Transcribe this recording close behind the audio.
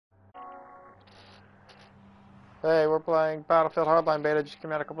Hey, we're playing Battlefield Hardline Beta, just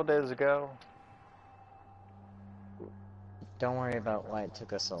came out a couple days ago. Don't worry about why it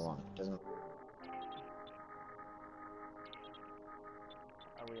took us so long. Doesn't.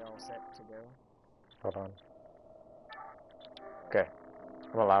 Are we all set to go? Hold on. Okay.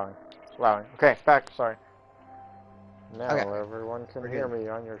 I'm allowing. Okay, back, sorry. Now Okay. everyone can hear me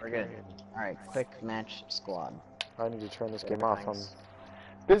on your screen. Alright, quick match squad. I need to turn this game off. I'm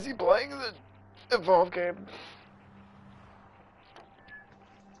busy playing the Evolve game.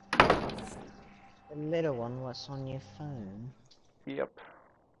 The little one, what's on your phone? Yep.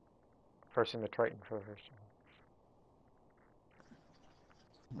 Pressing the Triton for the first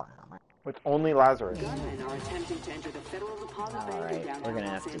time. With only Lazarus. Alright, we're gonna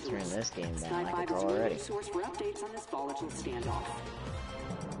have to turn this game down like it's already.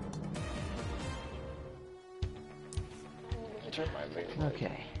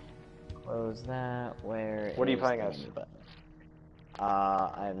 Okay. Close that. Where What are you playing as?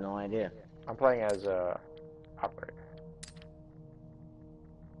 I have no idea. I'm playing as operator.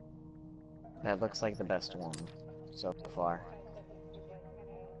 That looks like the best one so far.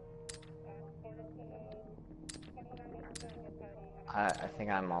 I think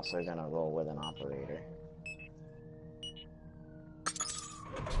I'm also gonna roll with an operator.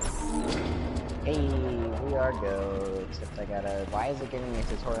 Hey, we are go. Except I gotta. Why is it giving me a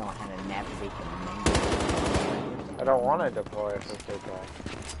tutorial on how to navigate the menu? I don't want to deploy a first aid guy.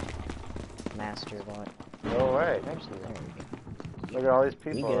 Master bot. No way. Actually, Look at all these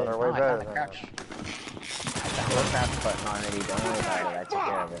people that are way better than us. I got the crouch button already. Don't worry about it. I took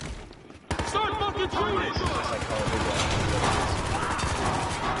care of it. Start fucking shooting! Just like Call of Duty.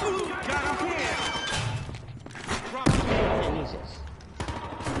 Got him here! Jesus.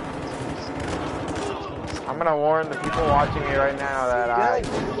 I'm gonna warn the people watching me right now that I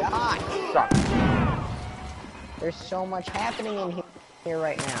suck. There's so much happening in here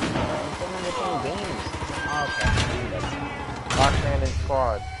right now. I'm playing the same games. Oh, okay. Lockman in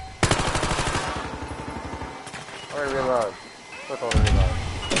squad. Alright, reload. Circle to reload.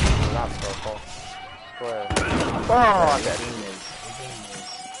 Not circle. Square. Oh, I'm dead.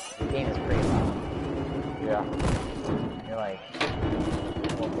 The game is pretty loud. Yeah. You're like,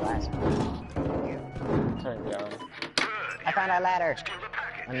 full blast. Turn down. I found a ladder.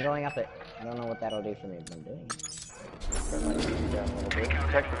 I'm going up it. I don't know what that'll do for me, but I'm doing it. Turn my feet down a little bit.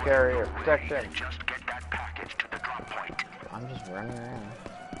 Protect the carrier. Protect him. I'm just running around.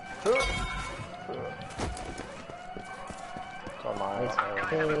 It's all mine. It's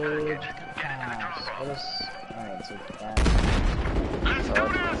page pass. What is... Alright, so that... So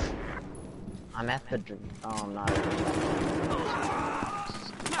I'm at the... Oh, I'm not at the...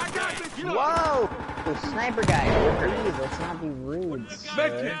 Whoa! The sniper guy, please, let's not be rude,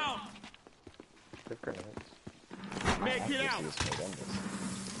 sir. Good grenades. Make it out!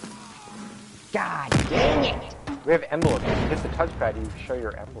 God dang it! We have emblems. You hit the touchpad, you show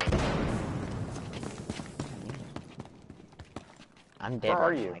your emblem. I'm dead. Where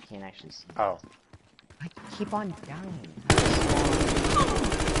are you? I can't actually see. Oh. I keep on dying.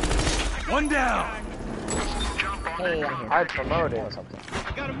 One down! Hey, I'm here. I promoted.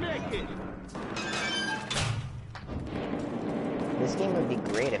 I got a med kit! This game would be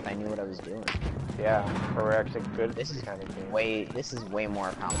great if I knew what I was doing. Yeah, or we're actually good at This is kind of game. This is way more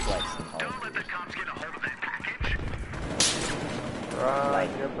complex than Call of Duty. Right,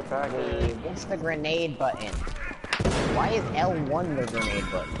 get the package. What's the grenade button? Why is L1 the grenade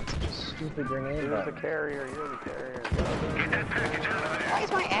button? It's such a stupid grenade You're the button. carrier, you're the carrier. Why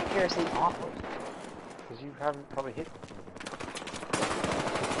is my accuracy awful? Because you haven't probably hit.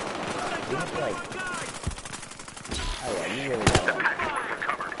 You have to like... Oh yeah, you really gotta like...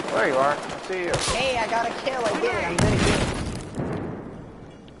 There you are. I see you. Hey, I got a kill, I did it, I'm good at games.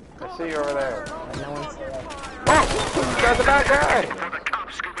 I see you over there. But no one's like... Oh! That's a bad guy!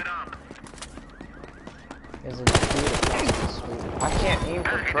 There's a dude across the street. I can't aim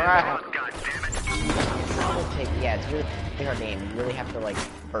for crap. Yeah, it's really hard to aim. You really have to like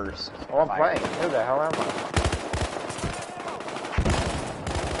burst. Oh, I'm fire. playing. Who the hell am I?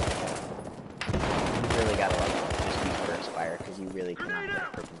 You really gotta like just use burst fire because you really cannot get a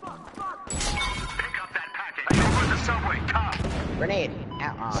freaking gun. Pick up that package! Over the subway, top! Grenade!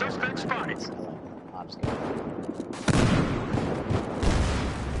 Ow, oh, Suspect spotted!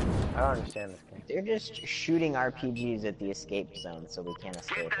 I don't understand this game. They're just shooting RPGs at the escape zone so we can't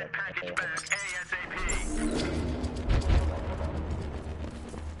escape it. Okay.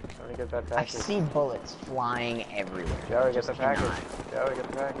 Let me get that I package. see bullets flying everywhere. Joey, get the Just package. cannot. Joey, get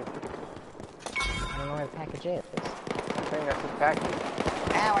the package. I don't know where the package is. I think that's his package.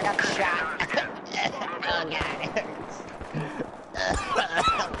 Ow, I got shot! Oh god.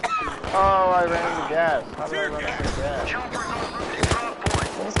 gas? How do I run out of gas? Choppers on route to drop point.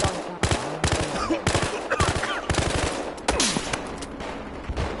 What is going on?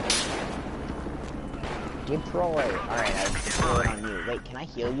 Detroit. Alright, I threw it on you. Wait, can I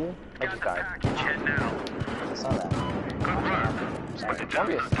heal you? I just died. Head now. I saw that. Sorry. Don't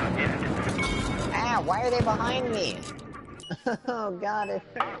be a Ah, why are they behind me? Oh god, it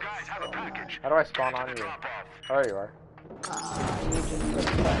Our guys have a package. How do I spawn on you? Drop off. Oh, there you are. You just put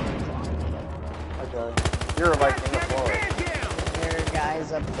buttons on me. Hi, Joey. You're like in the floor. There are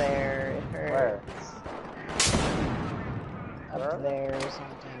guys up there. It Where? hurts. Where? Up there or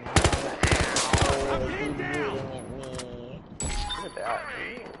something. Ow, they keep shooting at me. Look at that.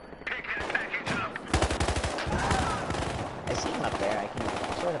 Pick that package up. I see him up there. I can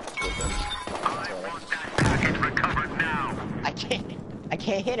sort of hit him. I want that package recovered now. I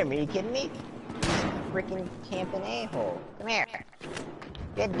can't hit him. Are you kidding me? Freaking camping a-hole. Come here.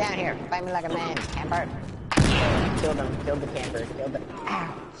 Get down here. Fight me like a man, camper. Killed him. Killed the camper. Killed the.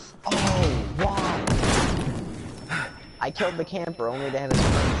 Ow. Oh, wow. I killed the camper only to have his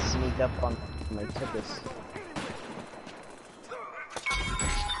friend sneak up on my tickets.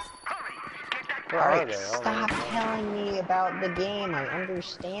 Where are Alright, they? stop telling me about the game. I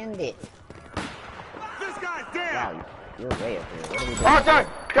understand it. This guy's down. Wow, you're way up here. What are we doing? Oh, Joey!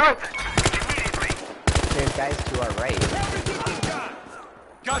 Joey! There's guys to our right.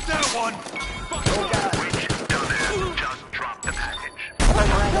 Got that one. Oh god. Just drop the package. I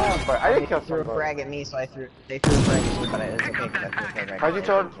didn't kill Threw a somebody. frag at me, so they threw a frag at me, but it's okay because I threw a frag at How'd you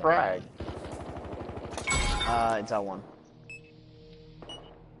throw a frag? It's L1.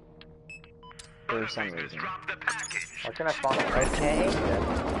 For some reason. Drop the package. Why can't I spawn on right? Okay.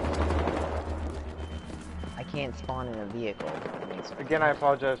 I can't spawn in a vehicle. Again, I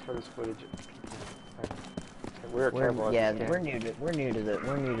apologize for this footage. We're terrible at Yeah, this game. we're new to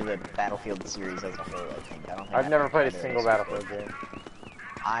the Battlefield series as a whole. I think. I've never played a single Battlefield game.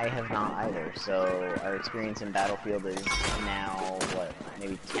 I have not either. So our experience in Battlefield is now what,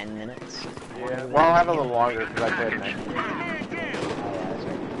 maybe 10 minutes. Yeah. Well, I'll have a little longer because I played 19. Oh, yeah, that's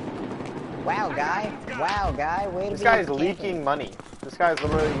right. Wow, guy! Wow, guy! Wait a minute. This guy is leaking money. This guy is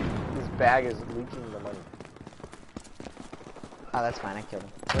literally, his bag is leaking the money. Oh, that's fine. I killed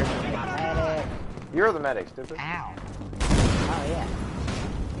him. Where's the medic? You're the medic, stupid. Ow! Oh yeah.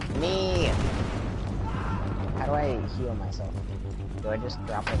 Me. How do I heal myself? Do I just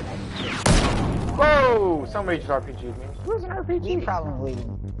drop it? Whoa! Somebody just RPG'd me. Who's an RPG?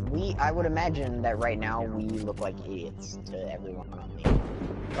 I would imagine that right now we look like idiots to everyone on me.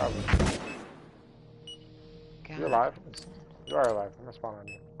 Probably. God. You're alive? You are alive. I'm gonna spawn on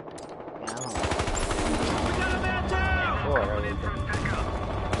you. Yeah, I don't know. Oh, I got it.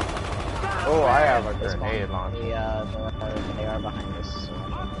 Oh, I have a grenade launcher. They are behind us. So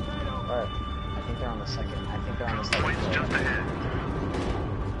Alright. I think they're on the second. I think they're on the second Points just floor. ahead.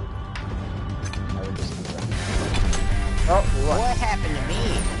 I would just keep running. Oh, we won. What happened to me?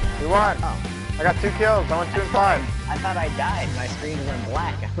 We won. Oh. I got 2 kills. I went 2 and 5. I thought I died. My screen went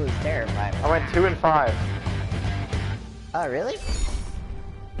black. I was terrified. I went 2 and 5. Oh, really?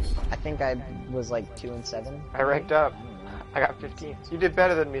 I think I was like 2 and 7. I ranked up. I don't know. I got 15. You did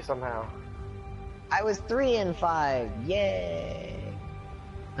better than me somehow. I was 3 and 5. Yay!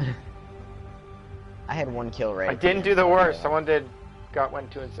 I had 1 kill right. I didn't do the worst. Someone went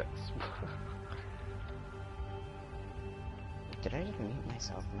 2 and 6. Did I just mute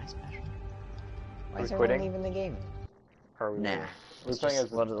myself? Am I special? Why Are is we everyone quitting? leaving the game? Or are we Nah. We're Let's playing just-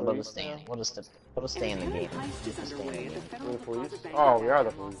 as we'll the just police stay in. now? We'll just stay in the game. Just stay in the game. We're the police? Oh, we are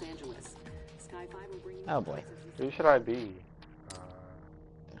the police. Oh boy. Who should I be?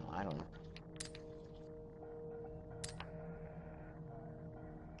 No, I don't know.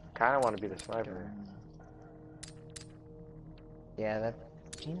 Kinda want to be the sniper. Yeah, that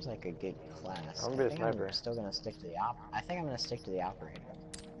seems like a good class. I'm gonna be a I think sniper. I'm still gonna stick to the I think I'm gonna stick to the operator.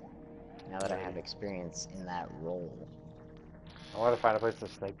 Now that I have experience in that role. I want to find a place to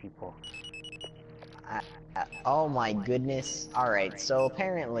snipe people. Oh my goodness. Alright, so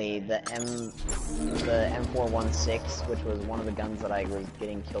apparently the M416, which was one of the guns that I was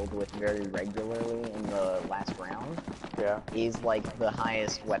getting killed with very regularly in the last round, Yeah. is like the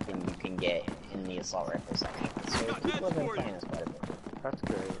highest weapon you can get in the assault rifle section. So people have been playing this quite a bit. That's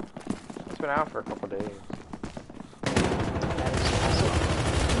great. It's been out for a couple days. That is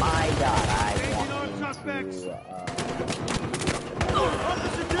awesome. My god, I walked into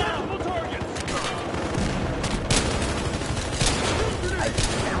I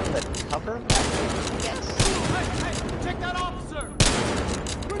found the cover? Yes. Check that officer!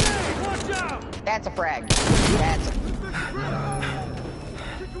 Grenade! Watch out! That's a frag. That's a...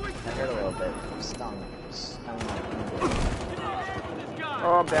 hurt a little bit. I'm stung. Stung like crazy.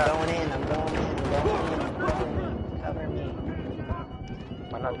 Oh, I'm dead. I'm going in. I'm going in. Cover me.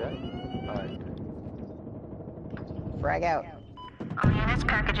 Am I not dead? Alright. Frag out. All units,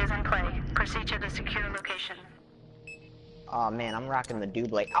 packages in play. Proceed to the secure location. Oh man, I'm rocking the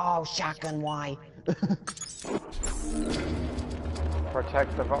double. Oh, shotgun, why?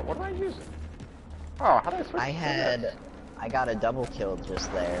 Protect the vault. What am I using? Oh, how did I switch? I got a double kill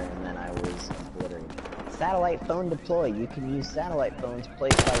just there, and then I was obliterated. Satellite phone deploy. You can use satellite phones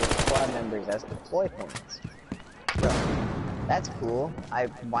placed by your squad members as deploy phones. Bro, that's cool.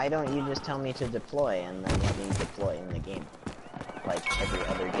 Why don't you just tell me to deploy and then let me deploy in the game? Like every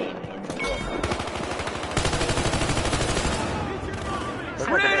other game in the world.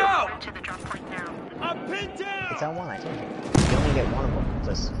 Grenade out! To the drop point now. I'm pinned down! It's on one, I told you. You only get one of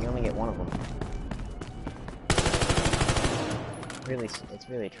them. You only get one of them. It's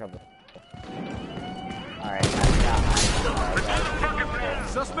really trouble. Alright,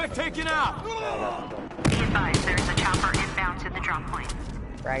 Suspect taken out! Be advised, there is a chopper inbound to the drop point.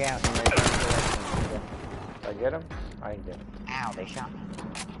 frag out. Did I get him? I didn't get him. Ow, they shot me.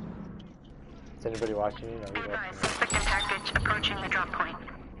 Is anybody watching you? No, Be you're advised, watching. suspect and package approaching the drop point.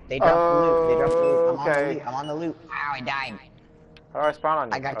 They dropped the loot. They dropped the loot. Okay. I'm on the loot. Ow, I died. How do I spawn on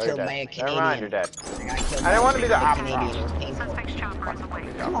you? I got Oh, killed you're by dead. a Canadian. Never mind, you're dead. I got killed I didn't want to be the by a operator. Canadian. It was painful. Suspect's chopper is away.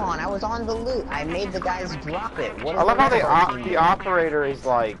 Come on, I was on the loot. I made the guys drop it. What is I love how the the operator is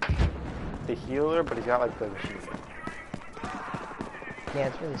like the healer, but he's got like the machine gun. Yeah,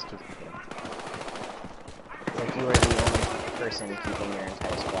 it's really stupid. It's like you were the only person keeping your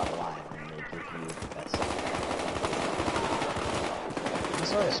entire squad alive, and they give you the best. I'm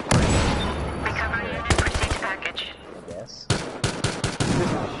sort of smart, Recovery unit, proceed to package. I guess.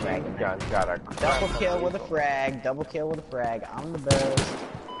 This machine gun's got a Double kill with a frag. Double kill with a frag. I'm the best.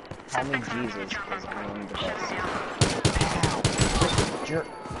 Call me Jesus, because I am the best. Ow! Jerk.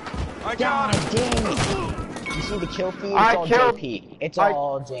 I God got him! dang it! You see the kill feed? It's I all killed- JP. It's I-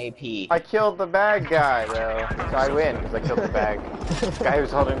 all JP. I killed the bad guy though, so I win because I killed the bag. The guy who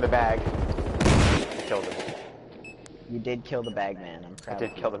was holding the bag. I killed him. You did kill the bag man. I'm I proud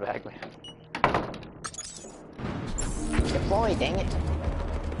did of you. kill the bag man. Deploy, dang it.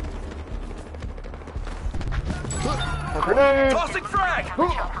 Grenade! Tossing frag! Chopper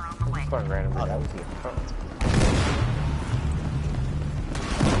on the way. Going random. Oh, that was you.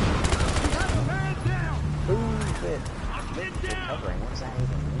 Who's it? I'm pinned down! Covering, what's that even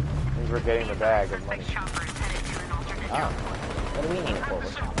mean? Means we're getting the bag of money. Suspect's chopper is headed to an alternate Oh. drop point. What do we need it for?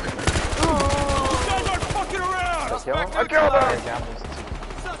 We're chopping. You guys aren't fucking around! I kill him? I Suspect killed Our him! job is to...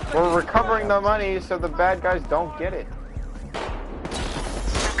 Suspect We're recovering the money so the bad guys don't get it.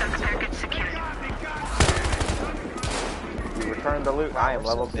 I've got the package secured. You return the loot. I am We're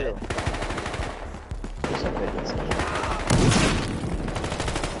level so 2. good. We're so good at this game.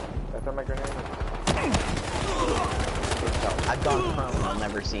 That's on my grenade. I've gone prone, they'll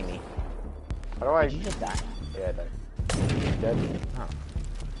never see me. How do I? Did you just die? Yeah, I died. Dead. Oh.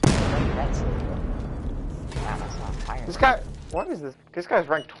 That's it. Wow, that's not fire. This guy. What is this? This guy's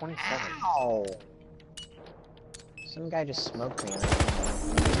ranked 27. Ow! Some guy just smoked me.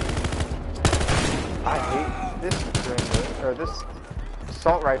 I hate this grenade, or this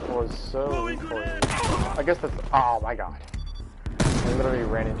assault rifle is so recoil. I guess that's. Oh my god! I literally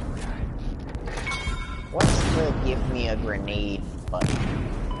ran into a guy. What's the give me a grenade button?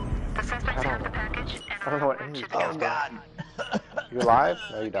 The suspects have the package and I don't know what are any to of the these drop guys point. You alive?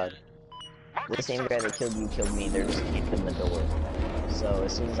 No, you died. The same guy that killed you killed me, they're just camping the door. So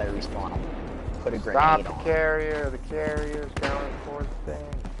as soon as I respawn, I'll put a Stop grenade the on. carrier. The carrier's going for the thing.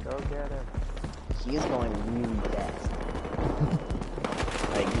 Go get him. He is going really fast.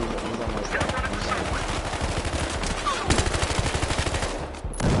 Like, he's almost there.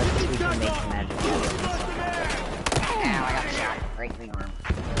 Unless we can make magic happen. Ow, I got shot. Right in the arm.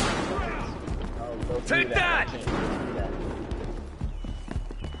 Oh, go through Take that! I can't go through that.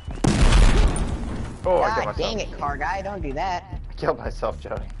 Oh, I killed God myself. dang it, car guy, don't do that. I killed myself,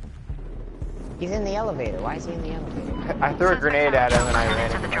 Joey. He's in the elevator. Why is he in the elevator? I threw a grenade at him and I ran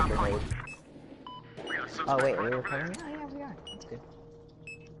To into the my drop point. grenade. Oh wait, are we recovering? Oh yeah, we are. That's good.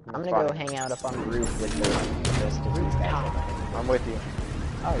 I'm That's gonna go fine. hang out up on the roof with the rest of these guys. I'm with you.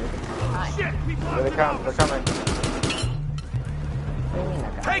 Oh, you're hi. Shit! Here they come. They're coming. What do you mean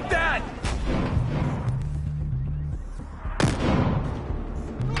they're coming? Take that!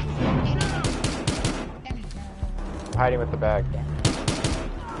 I'm hiding with the bag.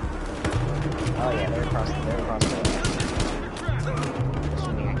 Oh yeah, they're across the way.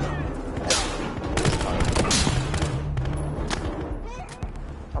 Assuming I can.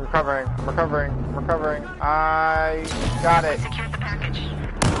 I'm across recovering. I'm recovering. I'm recovering. I got it. Secured the package.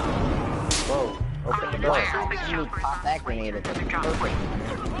 Whoa. Open the door. Wow, somebody popped that grenade at the perfect.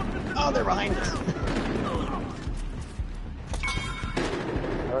 Oh, they're behind us.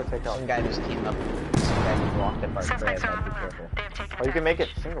 How do I take out? Some guy just came up. Some guy just walked up our trail. Suspects are I'd on be the move. careful. They have taken Oh, you can make it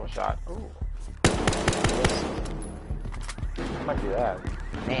single shot. Ooh. I might do that.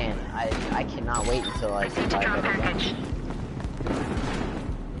 Man, I cannot wait until I can buy drop better package. guns.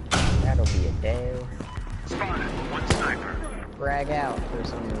 That'll be a day. Spotted. One sniper. Brag out for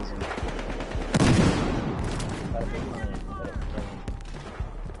some reason. That'll be funny, but it won't.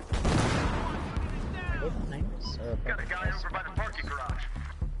 Are they behind us? Or Got a guy over by the parking garage.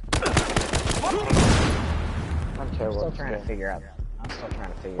 I'm I'm terrible. still at trying to this game. figure out. I'm still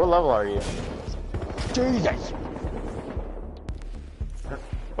trying to figure What out. level are you? Jesus!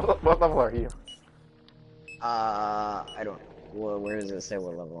 What level are you? I don't. Well, where does it say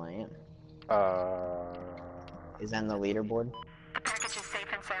what level I am? Is that in the leaderboard? The package is safe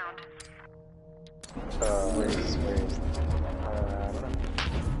and sound. Where is? I don't know.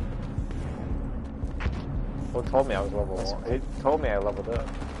 Well, it told me I was level 1. It told me I leveled up.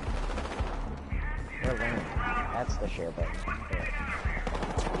 Where am I? That's the share button.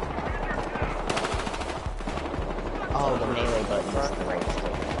 Oh, the melee button is the right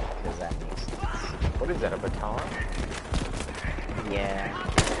stick, because that makes sense. What is that, a baton? Yeah.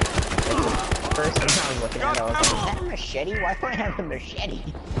 First thing I was looking at, I was like, is that a machete? Why do I have a machete?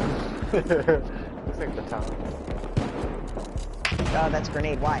 Looks like baton. Oh, that's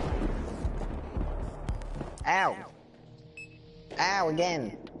grenade. Why? Ow. Ow,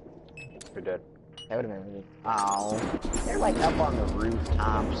 again. You're dead. That would have been really... Oh. They're like up on the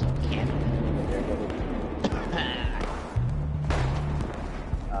rooftops. Camping. They're good.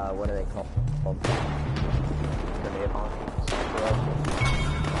 What are they called? Grenade launch.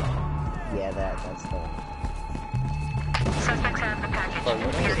 Yeah, that's the one. Suspects have the package. Oh, you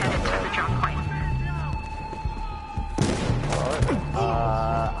You're need headed it. to the drop point. I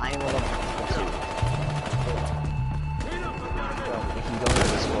am a level 2. If you go into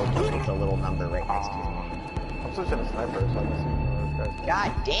the store, it's a little number right next to your name. I'm switching to sniper, so I can see one of those guys. God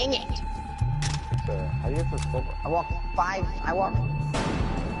dang it! So, how do you get this full? I walked 5, I walked...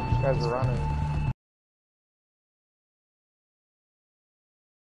 These guys are running.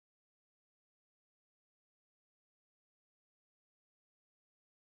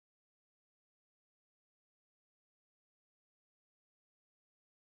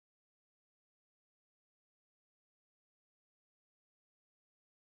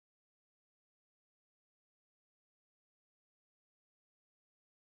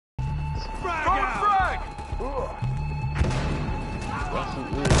 Yes, he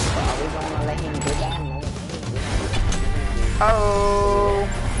is. Are we gonna let him do that? No, Oh!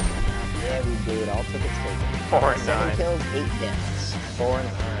 yeah, we did. All tickets taken. 4 and 7 9. kills, 8 deaths. 4 and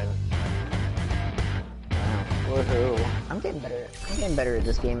 9. Wow. Woohoo. I'm getting better. I'm getting better at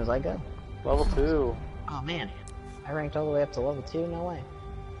this game as I go. Level 2. Oh man, I ranked all the way up to level 2. No way.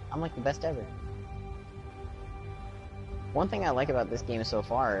 I'm like the best ever. One thing I like about this game so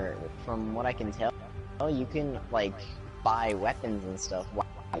far, from what I can tell, you can like buy weapons and stuff,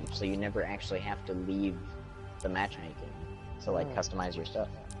 so you never actually have to leave the matchmaking to like customize your stuff.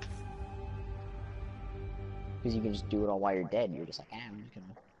 Because you can just do it all while you're dead. You're just like, I'm just gonna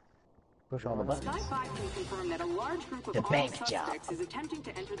push all the buttons. Sky 5 can confirm that a large group of The armed bank suspects job. is attempting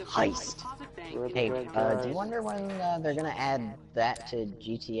to enter the Heist. deposit bank. Hey, do you wonder when they're gonna add that to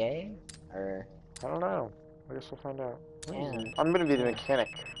GTA? Or I don't know. I guess we'll find out. yeah, I'm gonna be the mechanic.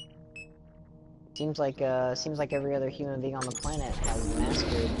 seems like every other human being on the planet has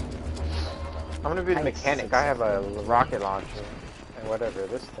mastered. I'm gonna be the Heists, mechanic. I have a rocket launcher and whatever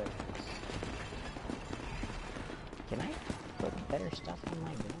this thing is. Can I put better stuff on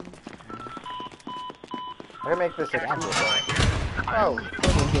my gun? I'm gonna make this a Yeah, Oh!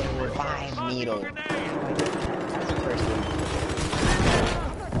 Revive needle. That's the first thing.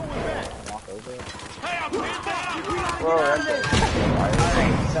 Walk over it. Whoa, that's it.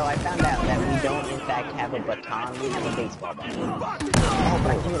 Alright, so I found out that we don't in fact have a baton, we have a baseball bat. Oh,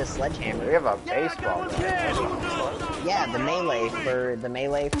 but I can get a sledgehammer. We have a baseball bat. Yeah, the melee for the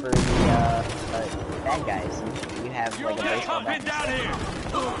bad guys. You have like a baseball bat.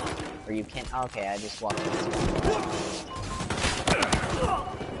 Or you can't. Okay, I just walked this way.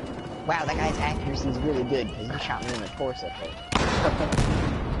 Wow, that guy's accuracy is really good because he shot me in the torso.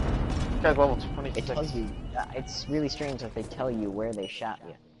 This guy's level 26. It tells you. It's really strange that they tell you where they shot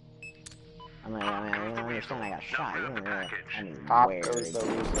you. I don't understand I got shot. You don't really. I mean, Pop where? goes the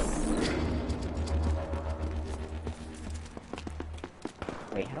loser.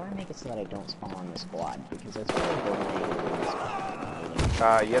 Wait, how do I make it so that I don't spawn on the squad? Because it's really building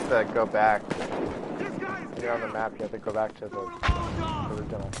You have to go back. When you're on the map, you have to go back to the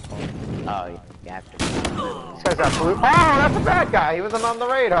original spawn. Oh, you have to. This guy's got blue. Oh, that's a bad guy. He wasn't on the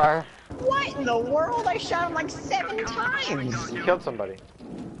radar. What in the world? I shot him like 7 times! You killed somebody.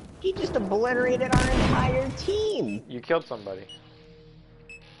 He just obliterated our entire team! You killed somebody.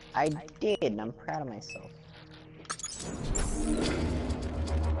 I did, and I'm proud of myself.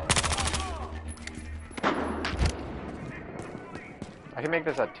 I can make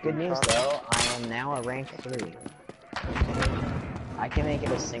this a 2 Good news shot. though, I am now a rank 3. I can make it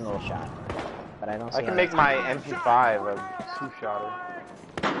a single shot, but I don't see I can how make that's my gonna MP5 a 2-shotter.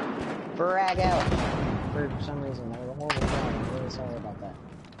 brag out. For some reason, that was a horrible shot. I'm really sorry about that.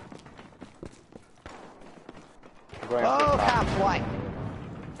 I'm going after Oh, the top. cops, why?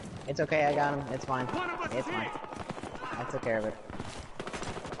 It's okay, I got him. It's fine. It's fine. I took care of it.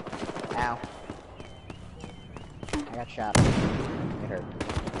 Ow. I got shot. It hurt.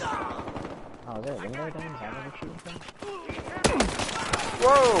 Oh, is there a window down? Is that where we're shooting from?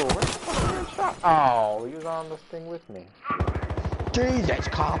 Whoa! Where the fuck did I shot? Oh, he was on this thing with me. Jesus,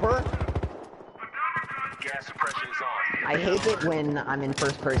 copper! Gas suppression is on. I hate it when I'm in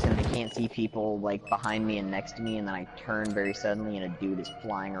first person and I can't see people like behind me and next to me, and then I turn very suddenly and a dude is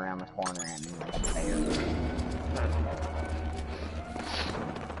flying around the corner at me like a bear.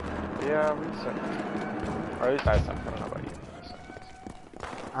 Yeah, we suck. Or at least I suck. I don't know about you.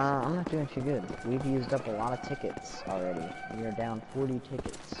 I'm not doing too good. We've used up a lot of tickets already. We are down 40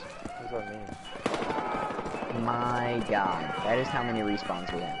 tickets. What does that mean? My god, that is how many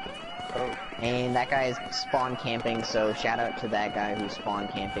respawns we have. Oh. And that guy is spawn camping, so shout out to that guy who's spawn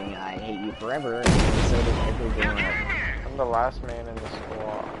camping. I hate you forever, and so does every gamer. I'm the last man in the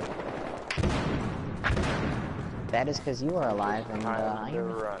squad. That is because you are alive, and I I'm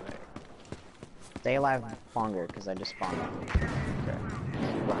am. running. Stay alive longer, because I just spawned. Okay.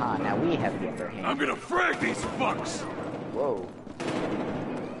 Aha, now we have the upper hand. I'm gonna frag these fucks! Whoa.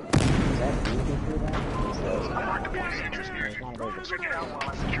 Is that easy through that? There's not a very good Check it out while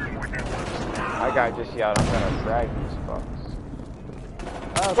I'm securing your network. My guy just yelled, I'm gonna frag these fucks.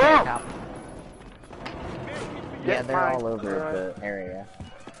 Okay, Whoa! cop. Get Yeah, they're my- all over the area.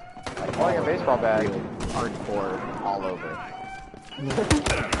 Like, Pulling a baseball bat. really hardcore, all over.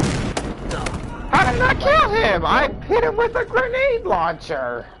 How did I kill him? I hit him with a grenade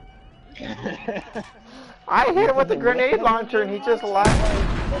launcher. I hit him with a grenade launcher and he just laughed.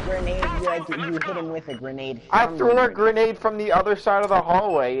 The grenade, you hit him with a grenade. I from threw the a grenade from the other side of the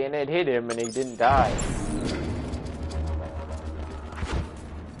hallway and it hit him and he didn't die.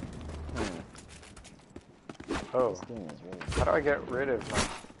 Oh, This game is really how do I get rid of my...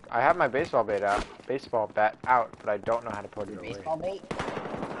 I have my baseball bat out, but I don't know how to put it away. baseball bait.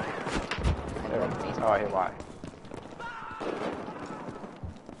 There. Oh, I hit Y.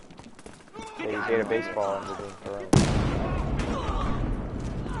 Yeah, you hit a baseball and you're being thrown.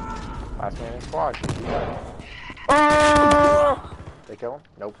 Last man in squad. Oh! They kill him?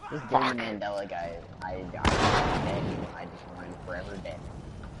 Nope. This Fuck. Danny Mandela guy, I just run forever dead.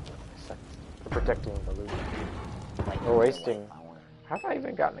 We're protecting the loot. Like, We're wasting. I wanna- How have I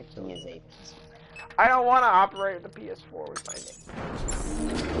even gotten a kill? He is a piece of I don't want to operate the PS4 with my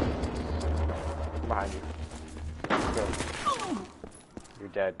name. Behind you. Go. You're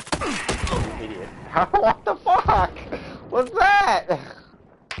dead. You idiot. What the fuck? What's that?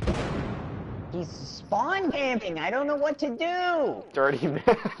 He's spawn camping. I don't know what to do. Dirty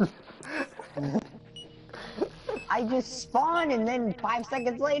man. I just spawn and then 5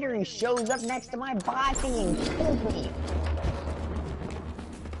 seconds later he shows up next to my body and kills me.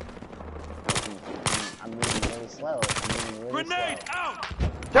 I'm moving really slow. Grenade out!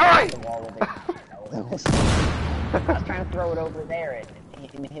 Die! The wall with it. I was trying to throw it over there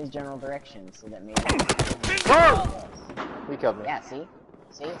in his general direction so that maybe. Whoa! We killed him. Yeah, see?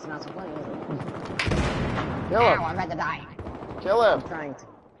 See, it's not so funny, is it? Kill Ow, him. I'm about to die. Kill him. I'm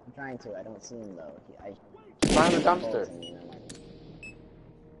trying to. I don't see him though. Behind the dumpster.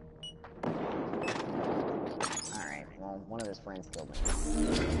 Alright, well, one of his friends killed me.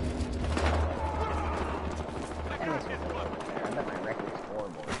 That makes me feel a little bit better. I bet my record's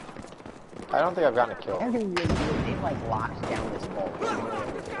horrible. I don't think I've gotten a kill. Everything really good. They've like locked down this vault. We have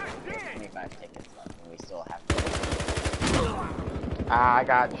 25 tickets left and we still have to. Ah, I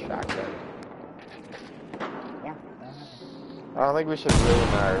got shotgun. Yeah. I don't think we should ruin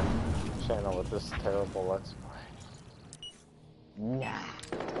our channel with this terrible Let's Play. Nah.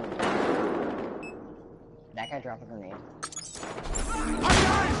 That guy dropped a grenade. I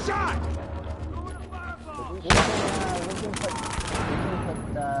got a shot! We can put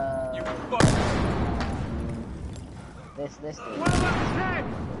You fuck. This thing.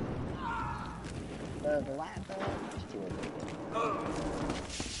 The last there's two of them.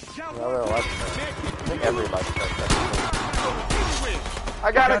 Another Let's Play. I think every Let's Play does.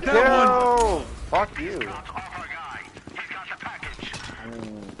 I got a kill! Fuck you. I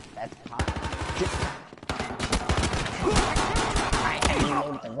mean, that's hot.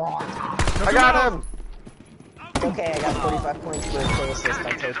 I made the wrong. I got him! Okay, I got 45 points for a kill assist.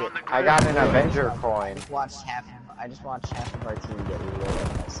 I'll take it. I got an Avenger coin. I just watched half of our team get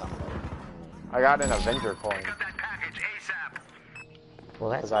reloaded by somebody. I got an Avenger coin. Well,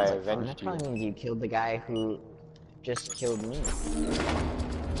 that Because I sounds like fun. avenged That probably means you killed the guy who just killed me.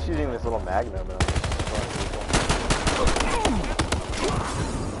 Shooting this little magnum.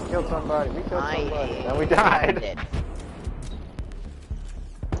 Killed somebody. We killed somebody. And we died.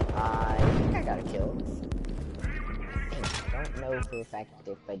 I think I got a kill. I don't know for a fact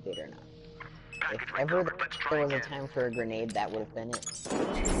if I did or not. If ever there was a time for a grenade, that would have been it.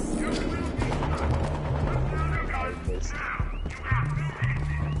 I was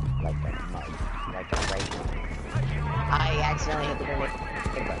like a mug, like a right mug. I accidentally hit the grenade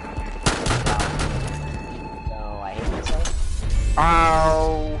button. So I hit myself.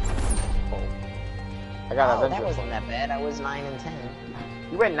 Ow! Oh. I got an Oh, Avenger that wasn't coin. that bad. I was 9 and 10.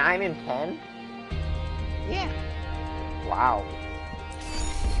 You went 9 and 10? Yeah. Wow.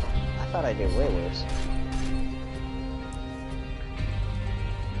 I thought I did way worse.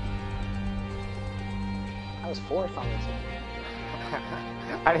 I was 4th on the team.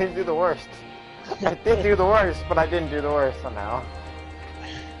 I didn't do the worst. I did do the worst, but I didn't do the worst somehow.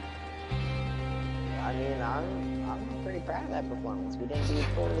 I mean, I'm pretty proud of that performance. We didn't do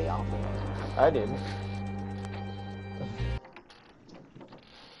totally awful. I did.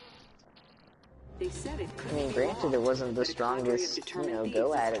 They said it could I mean, be granted, wrong, it wasn't the but a cadre of strongest, determined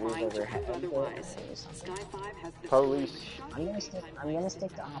go thieves at is it we've trying to ever had. prove But otherwise. it was something. Sky 5 has the Police. I'm gonna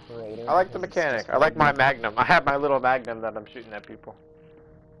stick to operator. I like the because it's mechanic. just I like my magnum. I have my little magnum that I'm shooting at people.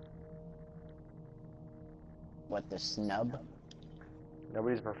 What, the snub?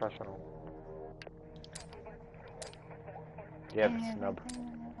 Nobody's professional. Yeah, the snub.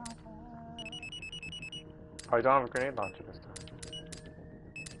 Oh, I don't have a grenade launcher this time.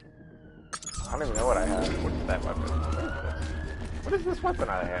 I don't even know what I have. What is that weapon? What is this? What is this weapon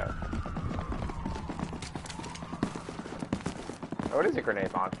I have? Oh, it is a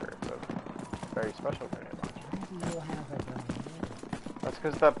grenade launcher. It's a very special grenade launcher. You have a grenade. That's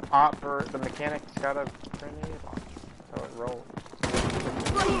because the mechanic's got a grenade launcher. So it rolls.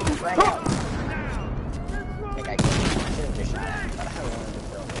 Right out. I think I should've just shot him, but I wanted to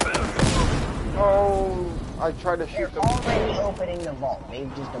throw him. Oh, I tried to They're shoot them. already opening the vault. They've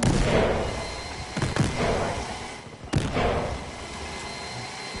just done.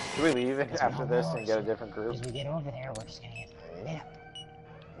 Should we leave after this and get a different group? As we get over there, we're just gonna get lit up.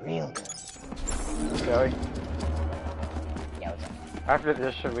 Real good. Joey? Yeah, what's up? After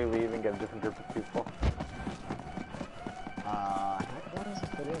this, should we leave and get a different group of people? How long is this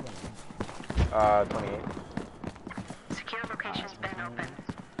video going? 28. Secure location's been open.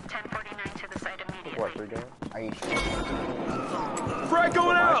 1049 to the site immediately. What, 3 games? Are you sure? Frag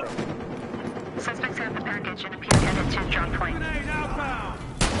going out! Suspects have the package and appear headed to drop point. Grenade outbound!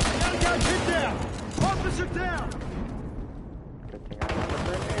 Got hit down! Officer down! Good thing I have a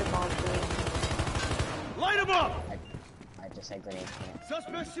grenade launcher. Light him up! I just said grenade can't.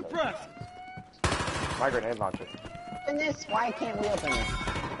 Suspect suppressed! My grenade launcher. Open this? Why can't we open this?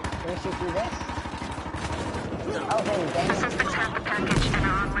 Can we shoot through this? Open, The dang it. suspects have the package and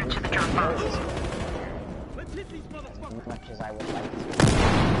are en route to the drop box. Let's hit these As motherfuckers! much as I would like to.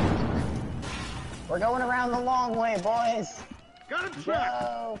 We're going around the long way, boys! Got him trapped!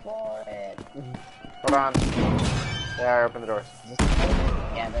 Go for it! Hold on. Yeah, I opened the doors. Just,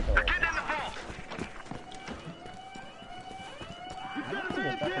 yeah, that door. Get in the vault!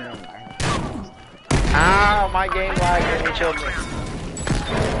 Ow, my game lagged and he killed me.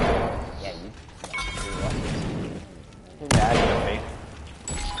 Yeah, you. He mad at me.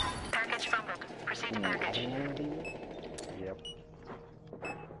 Package fumbled. Proceed to package. Yep.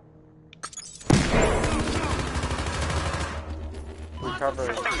 Recover.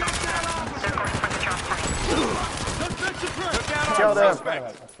 Suspects on the they're going for the drop point. Suspect suppressed! Killed him.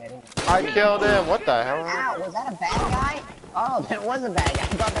 Suspect! I killed him. What the hell? Ow, was that a bad guy? Oh, that was a bad guy. I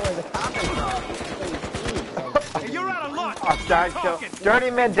thought there was a cop in Hey, you're out of luck! Oh, God, Dirty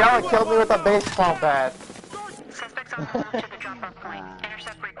Mandela killed me with a baseball bat. Suspects on the route to the drop-off point.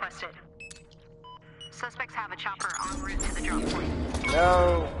 Intercept requested. Suspects have a chopper en route to the drop point.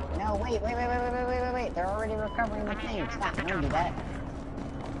 No. No, wait. They're already recovering the thing. Stop, don't do that.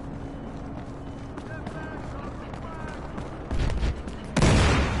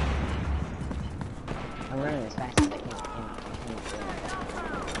 I'm running as fast as I can.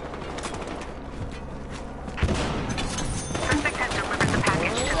 Suspect has delivered the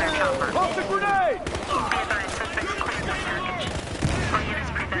package to their chopper. Toss the grenade! Be advised, suspects cleared the package. All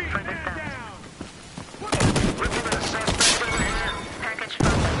units prevent further theft. Looking at a suspect over here. Package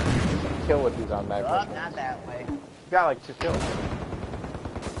found. Kill with these on that. Oh, not that way. Got like 2 kills.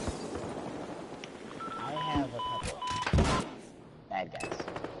 I have a couple bad guys.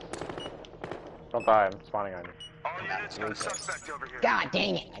 Don't die, I'm spawning on you. All units got a suspect over here. God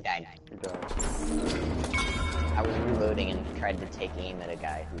dang it! I died. You're done. I was reloading and tried to take aim at a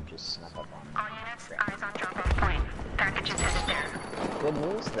guy who just snuck up on me. All units, eyes on drop-off point. Package is headed there. Good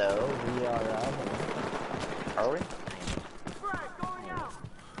news though, we are Are we?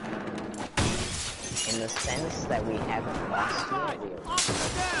 in the sense that we haven't lost yet. We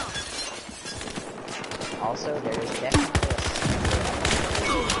are. Also, there is definitely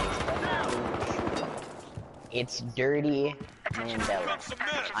it's dirty Mandela.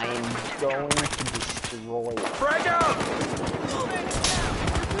 I am going to destroy it. Frag out!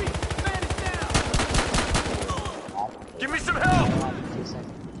 Give me some help! 2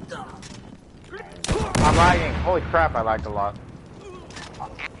 seconds. I'm lagging. Holy crap, I lagged a lot.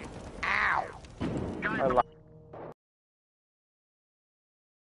 Ow! I lagged.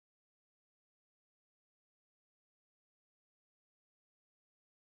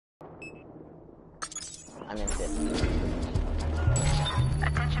 I'm in fifth.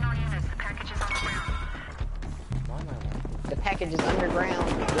 Attention all units, the package is on the ground. The package is underground.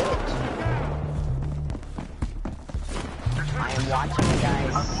 Get it. I am watching the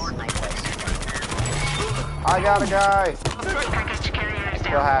guys snipe us. I got a guy! Package carrier is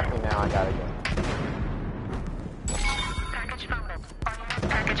Still down. happy now, I got a guy. Package founded. All units,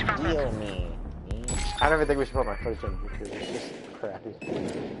 package founded. Heal me. I don't even think we should put my footage in because it's just crappy.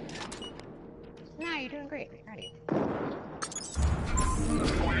 No, you're doing great. Proud of you.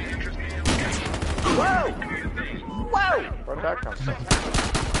 Whoa! Whoa! Where did that come from?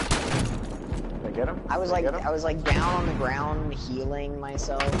 Did I get him? I was Did like, get him? I was like down on the ground healing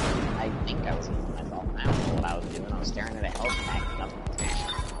myself. I think I was healing myself. I don't know what I was doing. I was staring at a health pack. Nothing was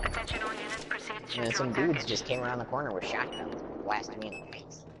happening. Attention all units, proceed to And then some drop dudes package. just came around the corner with shotguns, blasting me in the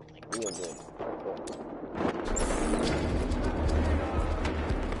face. Like real good.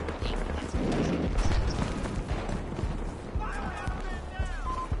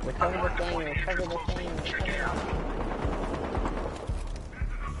 Recover the thing, recover the thing, recover the thing.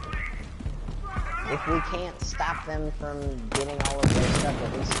 If we can't stop them from getting all of their stuff,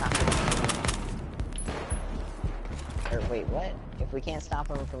 at least stop them from... Or wait, what? If we can't stop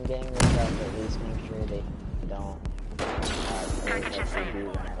them from getting their stuff, at least make sure they don't... or if they do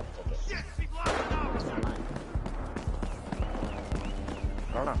run out of tickets. What's going on?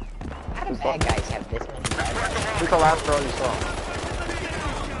 I don't know. How do bad guys have this many bad guys? Who's the last girl you saw?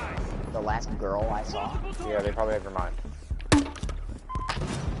 The last girl I saw? Yeah, they probably have your mind.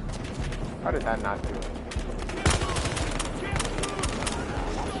 How did that not do it?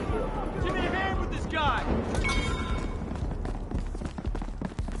 Give me a hand with this guy!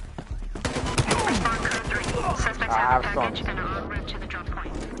 Respond code 3. Suspects I have have a package some. and are en route to the drop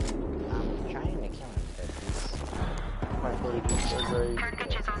point. I'm trying to kill him, but My footage is so great.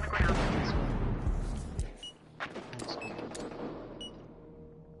 Package is on the ground.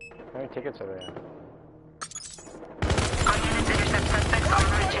 How many tickets are there? All units intercept suspects en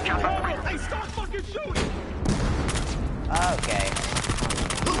route to drop off point. Hey, stop fucking shooting! Okay.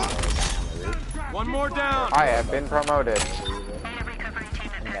 One more down! I have been promoted. Need a recovery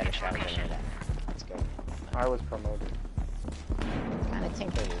team at I'm better package shot than location. that. Let's go. I was promoted. Kind of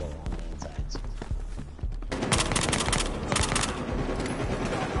tinkered a little on the insides.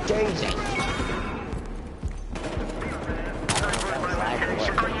 Jesus!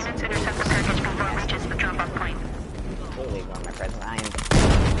 All units intercept the package before it reaches the drop-off point. Clearly ignoring my presence. I am.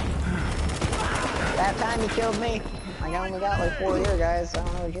 That time you killed me. I only got like 4 of your guys. I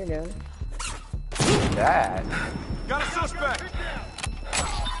don't know what you're doing. That? Got a suspect!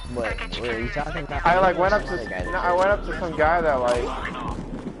 What are you talking about? I like went up Some to, other guy that I went up to some guy that like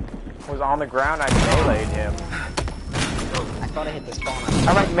was on the ground. I meleeed him. I thought I hit the spawn.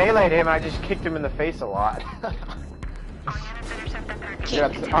 I like meleeed him. I just kicked him in the face a lot. All units intercept the package.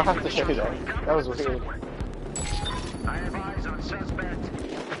 Yeah, I'll have to show you that. That was weird. I have eyes on suspect.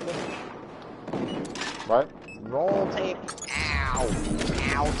 What? Roll tape. Ow.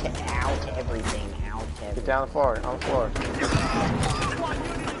 Ow to everything. Ow to Get everything. down the floor. On the floor.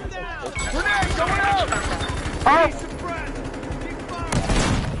 Grenade going out! Oh!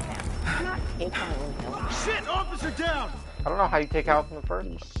 Take my own health. Shit, officer down! I don't know how you take out from the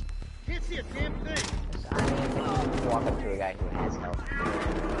first. Can't see a damn thing. I mean, we can walk up to a guy who has health.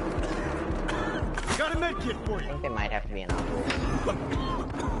 Got a med kit for I you. think they might have to be an operator.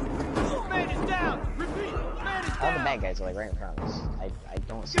 Man is down. Repeat. Man is All the down. bad guys are like right in front of us. I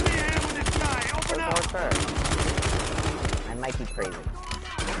don't see Give me a hand with this guy. Open up. What's there? I might be crazy.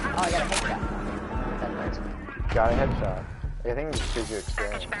 Oh, I got a headshot. That hurts me. Got a headshot. I think it gives you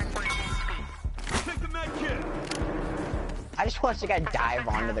experience. Take the med kit. I just watched a guy dive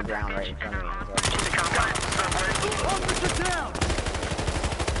onto the ground right in front of me. Officer down.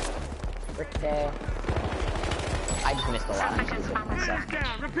 Frick. I just missed a lot. I just Man is myself.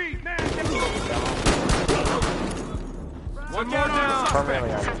 down. Repeat. Man is One more down.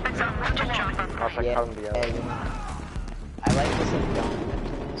 Permanently on it. I'll cut them together. You know, I like this in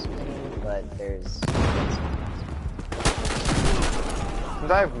film, but there's.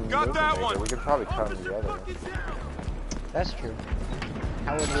 Since I have Got that movie one. maker, we could probably cut them together. That's true.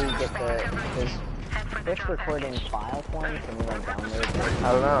 How would we get the? Does Twitch record in file form? Can we like download it? I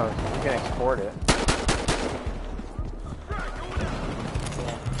don't know. You can export it.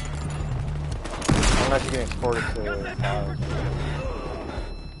 Unless you can export it to files.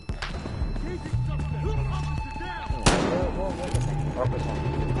 Oh, this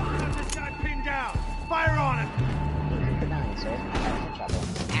one. Got this guy pinned down. Fire on him. Keep it down, sir. I have to trouble.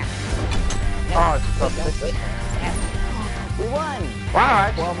 Oh, it's tough. We won!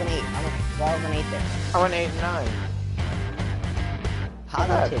 Wow, 12 and 8. I'm a 12 and 8 there. I went 8 and 9.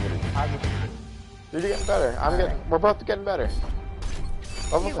 Positivity. Positivity. You're getting better. I'm getting. Alright. We're both getting better.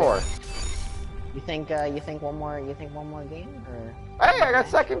 Level 4. You think one more game or Hey, I got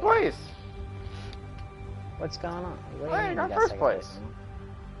second place. what's going on? What do you Hey, I mean got you first second place.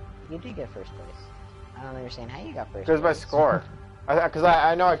 You did get first place. I don't understand how you got first Because my place. score. Because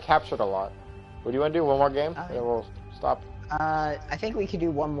I know I captured a lot. What do you want to do? One more game? Alright. Then we'll stop. I think we could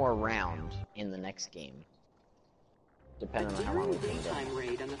do one more round in the next game. Depending on how long we can get. Daytime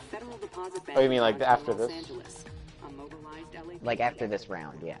raid on the Federal Deposit Bank Oh, you mean like branch after in Los this? Angeles. A mobilized LAPD Like after this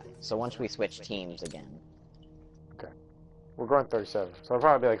round, yeah. So once we switch teams again. Okay. We're going 37. So it'll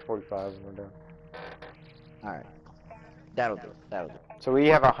probably be like 45 when we're done. Alright. That'll do. That'll do. So we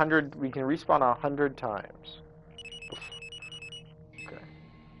have 100. We can respawn 100 times. Okay.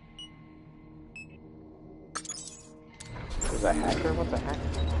 Is that hacker? What's a hacker?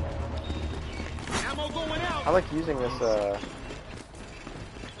 Ammo going out. I like using this this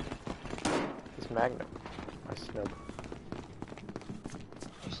magnet. My snub.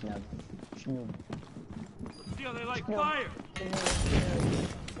 Snub. Snub. Feel they like fire.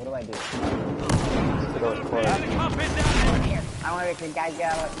 What do I do? The door's closed. Up and down. Here. I want to make guys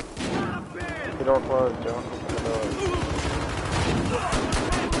get out of it. The door closed. Don't open the door.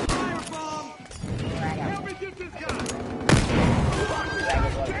 Help me get this guy.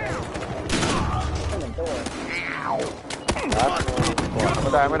 Open the door. Ow.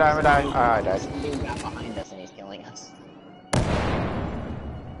 I'm gonna die. Ah, I died. He got behind us and he's killing us.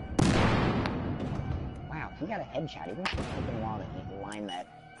 Wow, he got a headshot. He went to the open wall and line that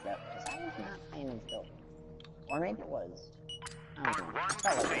up. Because I was not playing him still. Or maybe it was. I don't know. It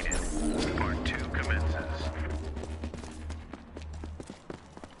felt like it was. Part 2 commences.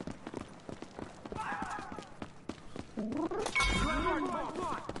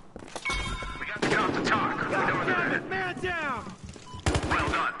 We got the cops to talk. We know Damn that. it, man down! Well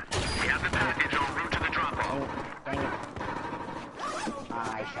done. We have the package en route to the drop-off. Dang it.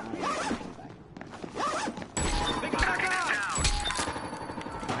 I shot him. Package is down.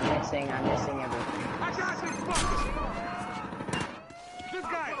 I'm missing everything. I got this fucker. This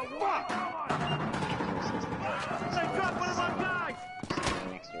guy. Fuck. They dropped one of our guys.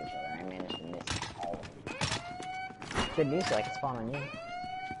 Standing next to each other. I managed to miss all of them. Good news, so I can spawn on you.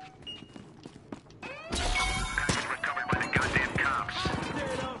 Package recovered by the goddamn cops.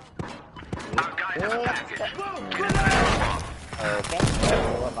 Our guys have a package. Get it to the drop-off. Okay,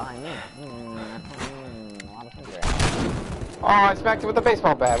 what behind me? A lot of things are happening. Oh, I smacked it with a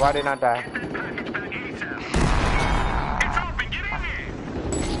baseball bat. Why did I not die? Get that package back ASAP. It's open. Get in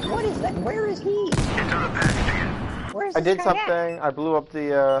here. What is that? Where is he? It's on a package again. Where's I this did guy something. at? I blew up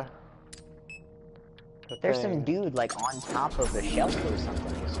the There's thing. some dude like on top of the shelf or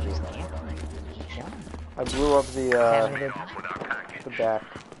something. He's just camping. Just chilling. I blew up the Having a good time. With our package. the back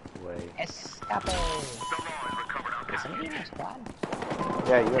way. Escape. The law has recovered our Is somebody in package. our squad?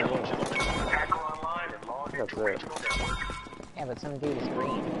 Yeah, you and me. Hacker online and logged That's into it. regional network. Yeah, but some dude is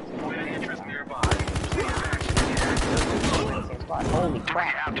green. Interest nearby. Holy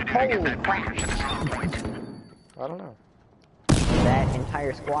crap. Holy crap. I don't know. That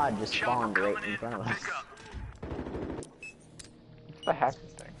entire squad just spawned right in front of us. What's the hacking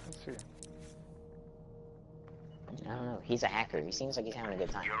thing? Let's see. I don't know. He's a hacker. He seems like he's having a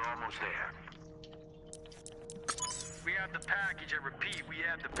good time. You're almost there. We have the package. I repeat, we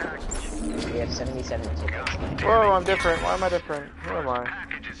have the package. We have 77 tickets. Whoa, I'm different. Why am I different? Who am I?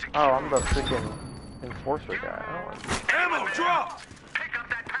 Package is secure. Oh, I'm the freaking enforcer guy. I don't like Ammo drop! Pick up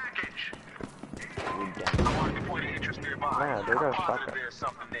that package! We I want to point of interest nearby. Man, they got a I'm positive shotgun. there's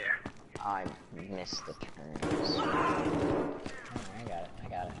something there. I missed the turns. Oh, I got it.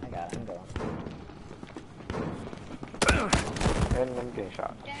 I'm going. And I'm getting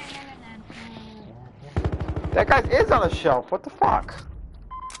shot. That guy is on the shelf. What the fuck?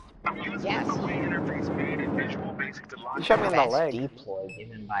 Yes. Interface made and visual basic to He logic. shot me in the Best leg. deploy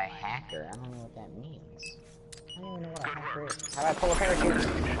given by a hacker. I don't know what that means. I don't even know what a hacker is. How do I pull a parachute?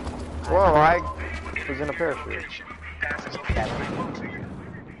 Whoa, I was in a parachute. Passes Yeah.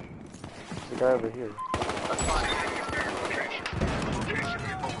 There's a guy over here.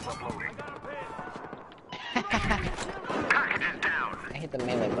 Package is down. I hit the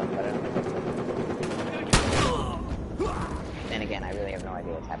melee button, but I don't Then again, I really have no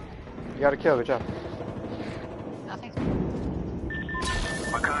idea what's happening. You got a kill, good job. No, thanks.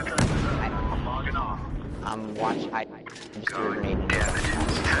 My contract is up. I'm logging off. I just threw a grenade in the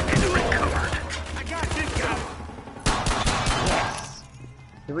Package recovered. I got this guy. Yes.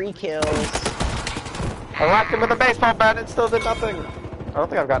 3 kills. I whacked him with a baseball bat and it still did nothing. I don't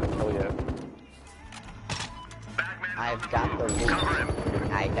think I've gotten a kill yet. I've got the loot.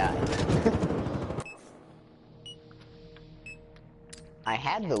 I got it. I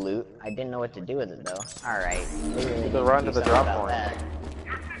had the loot. I didn't know what to do with it though. Alright. To run to the drop point.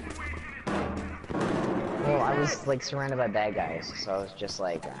 Well, I was like surrounded by bad guys, so I was just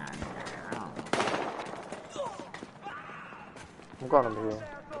like, I don't know. I'm going over here.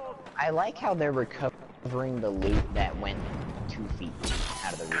 I like how they're recovering the loot that went 2 feet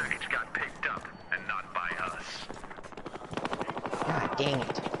out of the room. Package got picked up and not by us. God dang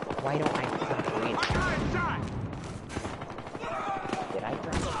it. Why don't I fucking it? Did I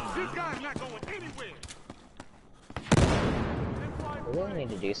drop This guy's not going anywhere. We really need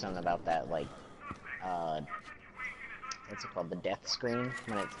to do something about that, like, what's it called? The death screen?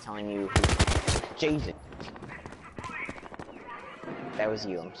 When it's telling you who... Jesus! That was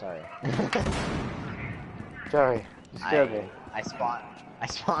you, I'm sorry. Sorry, you scared me. I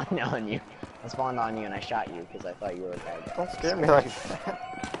spawned on you. I spawned on you and I shot you because I thought you were a bad guy. Don't scare me like that.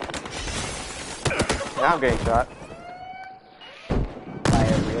 Now I'm getting shot. By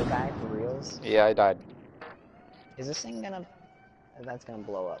a real guy, for reals? Yeah, I died. Is this thing gonna... That's gonna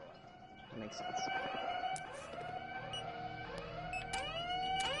blow up. That makes sense.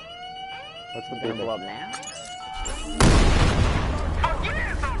 What's the It's gonna big blow up now?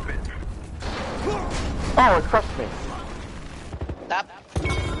 Oh, it crushed me. Stop.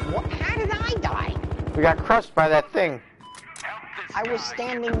 What? How did I die? We got crushed by that thing. I was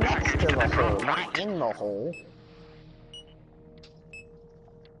standing next to the hole, not in the hole.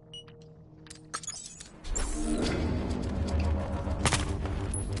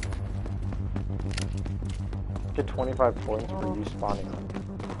 Get 25 points for you spawning.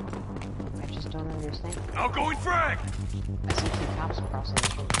 I just don't understand. Outgoing frag! I see 2 cops crossing the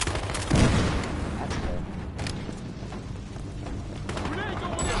street. That's good.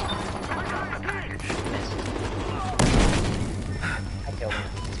 Missed. I killed him.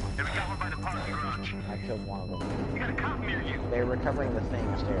 I killed one of them. They're recovering the thing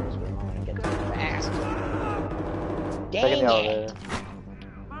upstairs. We want to get to them fast. Taking Dang the it! elevator.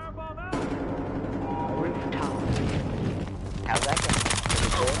 How's that going?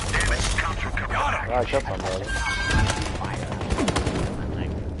 Oh, I killed somebody.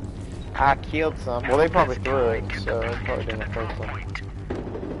 I killed some. Well, they probably threw it, so it probably didn't affect them.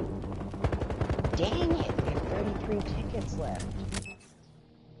 Dang it! We have 33 tickets left.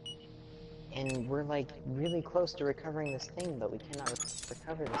 And we're like really close to recovering this thing, but we cannot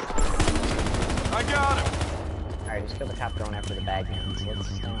recover this thing. I got him! Alright, just kill the cop going after the bag guns. Let's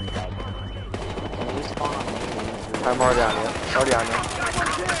stay on the bag guns. Can we spawn on me? I'm already on you. Already on you.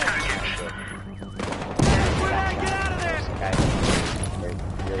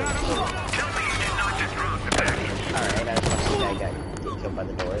 Alright, I was watching that guy get killed by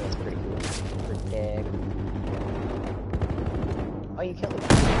the door. That's pretty cool. Pretty. Oh, you killed him.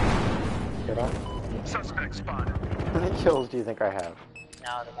 Did I? Suspect spotted. How many kills do you think I have?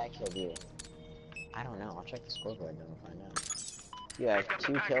 No, the guy killed you. I don't know. I'll check the scoreboard then and find out. You have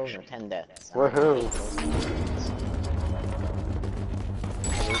 2 kills and 10 deaths. Woohoo!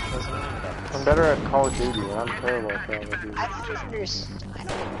 I'm better at Call of Duty, and I'm terrible at Call of Duty. I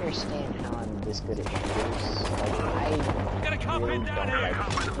don't understand how I'm this good at shooters. Like, I really don't like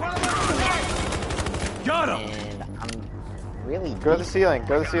shooters. Got him! And really Go to the deep. ceiling.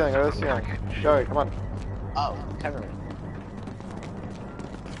 Go to the ceiling. Go to the ceiling. Joey, come on. Oh, cover me.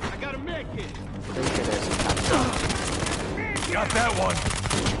 I got a med kit. Pretty sure there's some top. Got that one.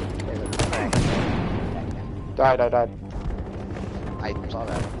 Died. I saw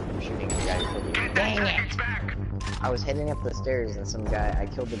that shooting guy. Dang it! Back. I was heading up the stairs and some guy, I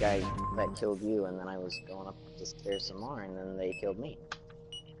killed the guy that killed you, and then I was going up the stairs some more, and then they killed me.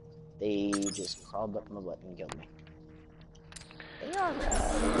 They just crawled up my butt and killed me. They are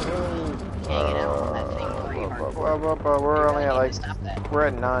really hanging out on that thing pretty hardcore. We're only at like, Stop that. we're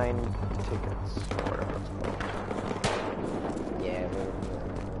at 9 tickets. Or whatever it's called. Yeah, we're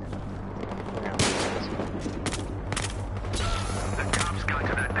around this one. The cops got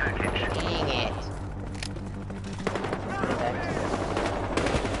to that package. Dang it!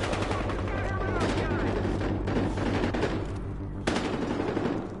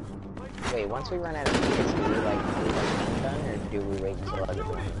 Wait, once we run out of tickets, do we like leave our team done, or do we wait until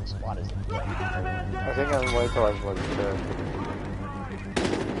everyone in the squad is done? I think I'm waiting till everyone's there.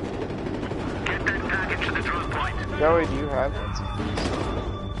 Get that package to the drop point. Joey, do you have it?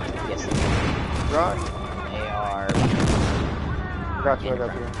 Yes, Run. they are. I got you. Get on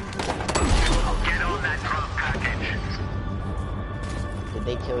that drop package. Did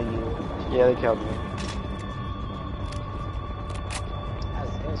they kill you? Yeah, they killed me.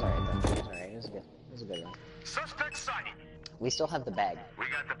 It was alright though. It was alright. It was good. It was a good run. Suspect sighted. We still have the bag. We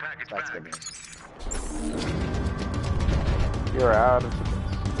got the package So that's back. good news. You're out of tickets.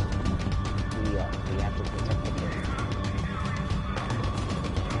 We have to protect the kid.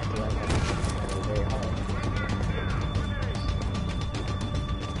 We have to let them play very hard.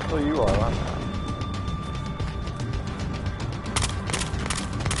 Well, you are. I'm not.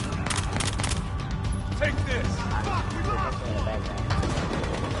 Take this. Protecting the bag now.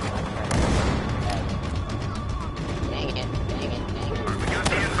 Dang it. We got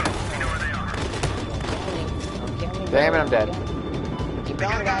the info. We know where they are. Don't kill me. Damn it, I'm dead. Keep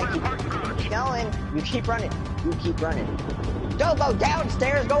going, guys. Keep going. You keep running. You keep running. Don't go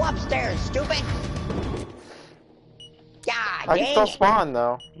downstairs. Go upstairs, stupid. God I can dang still it. spawn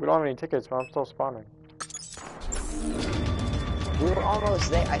though. We don't have any tickets, but I'm still spawning. We were almost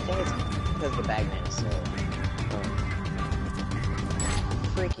there. I think it's because the bagman is still.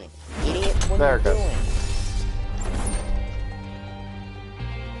 Freaking idiot. What There are it you goes. doing?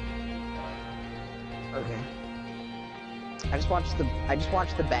 Okay. I just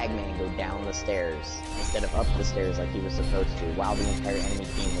watched the bagman go down the stairs instead of up the stairs like he was supposed to, while the entire enemy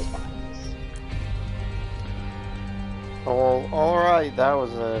team was behind us. Oh, alright, that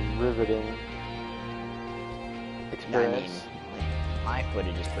was a riveting experience. My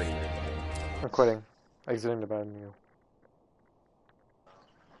footage is pretty riveting. I'm quitting. Exiting the bad meal.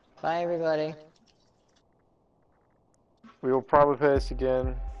 Bye, everybody. We will probably play this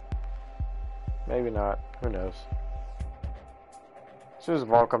again. Maybe not. Who knows? As soon as the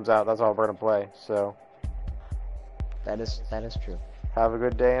ball comes out, that's all we're gonna play. So, That is true. have a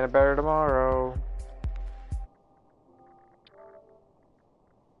good day and a better tomorrow.